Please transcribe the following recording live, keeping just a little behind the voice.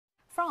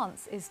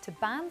France is to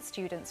ban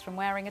students from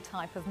wearing a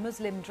type of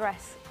Muslim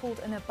dress called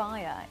an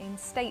abaya in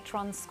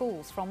state-run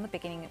schools from the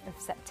beginning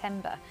of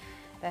September.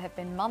 There have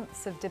been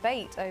months of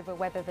debate over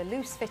whether the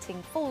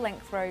loose-fitting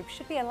full-length robe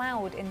should be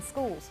allowed in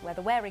schools where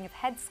the wearing of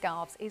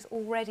headscarves is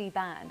already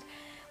banned.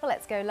 Well,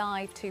 let's go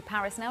live to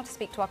Paris now to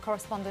speak to our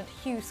correspondent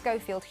Hugh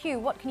Schofield. Hugh,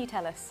 what can you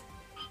tell us?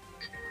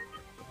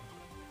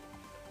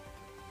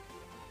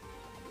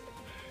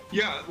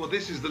 Yeah, well,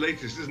 this is the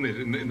latest, isn't it,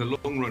 in the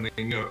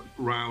long-running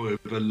row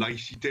over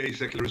laïcité,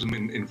 secularism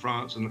in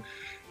France, and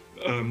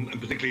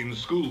particularly in the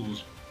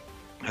schools.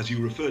 As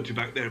you referred to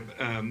back there,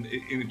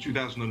 in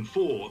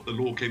 2004, the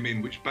law came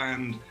in which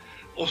banned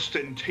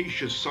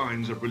ostentatious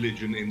signs of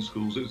religion in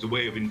schools. It was a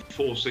way of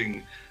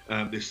enforcing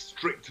this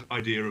strict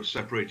idea of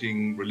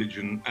separating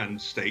religion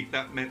and state.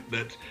 That meant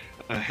that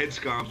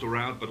headscarves were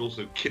out, but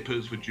also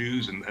kippahs for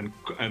Jews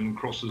and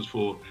crosses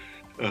for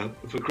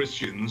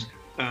Christians.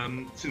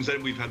 Since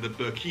then, we've had the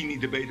burkini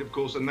debate, of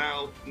course, and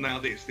now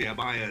this, the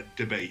abaya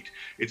debate.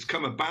 It's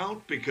come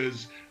about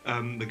because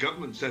the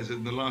government says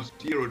in the last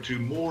year or two,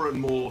 more and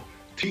more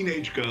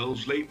teenage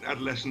girls, late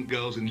adolescent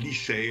girls in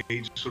lycée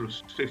age, sort of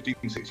 15,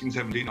 16,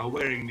 17, are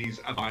wearing these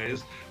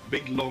abayas,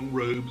 big long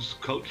robes,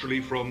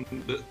 culturally from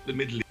the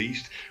Middle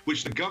East,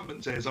 which the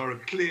government says are a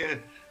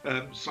clear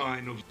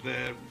sign of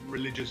their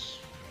religious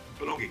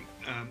belonging,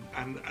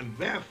 and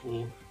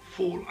therefore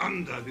fall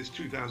under this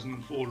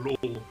 2004 law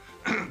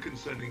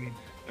concerning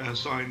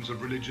signs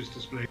of religious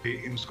display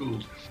in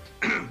schools.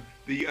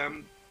 The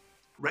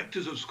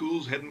rectors of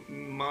schools,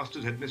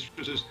 headmasters,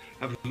 headmistresses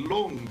have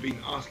long been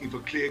asking for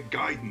clear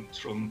guidance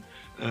from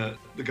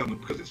the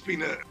government because it's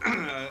been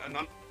an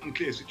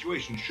unclear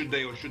situation. Should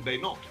they or should they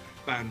not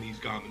ban these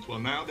garments? Well,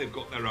 now they've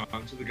got their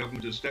answer. The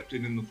government has stepped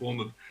in the form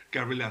of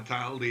Gabriel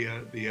Attal,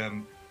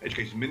 the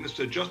education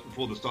minister, just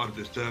before the start of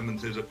this term, and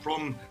says that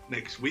from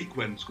next week,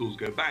 when schools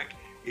go back,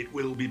 it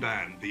will be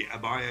banned. The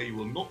abaya, you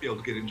will not be able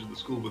to get into the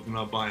school with an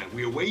abaya.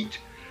 We await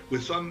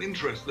with some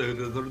interest, though,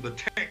 the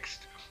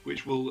text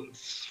which will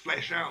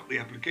flesh out the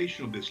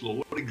application of this law.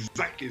 What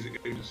exactly is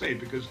it going to say?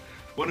 Because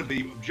one of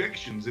the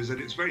objections is that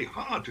it's very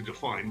hard to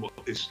define what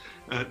this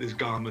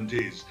garment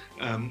is,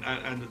 and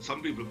that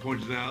some people have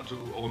pointed out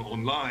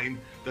online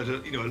that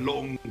a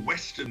long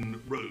Western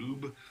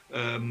robe,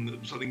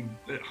 something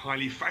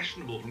highly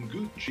fashionable from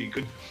Gucci,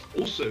 could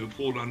also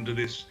fall under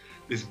this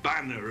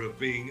banner of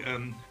being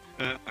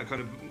a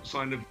kind of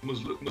sign of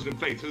Muslim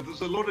faith. So there's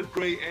a lot of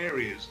grey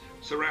areas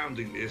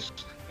surrounding this.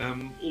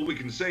 All we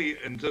can say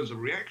in terms of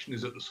reaction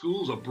is that the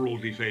schools are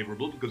broadly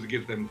favourable because it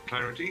gives them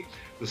clarity.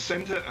 The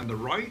centre and the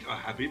right are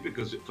happy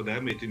because for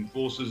them it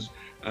enforces,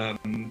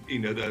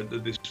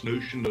 this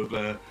notion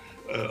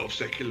of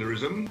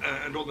secularism.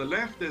 And on the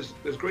left,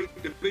 there's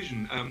great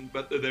division,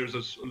 but there's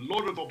a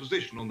lot of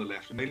opposition on the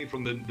left, mainly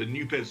from the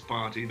NUPES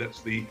party.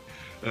 That's the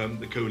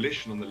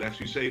coalition on the left,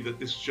 who say that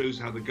this shows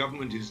how the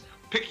government is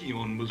picking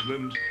on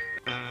Muslims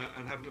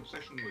and have an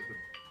obsession with them.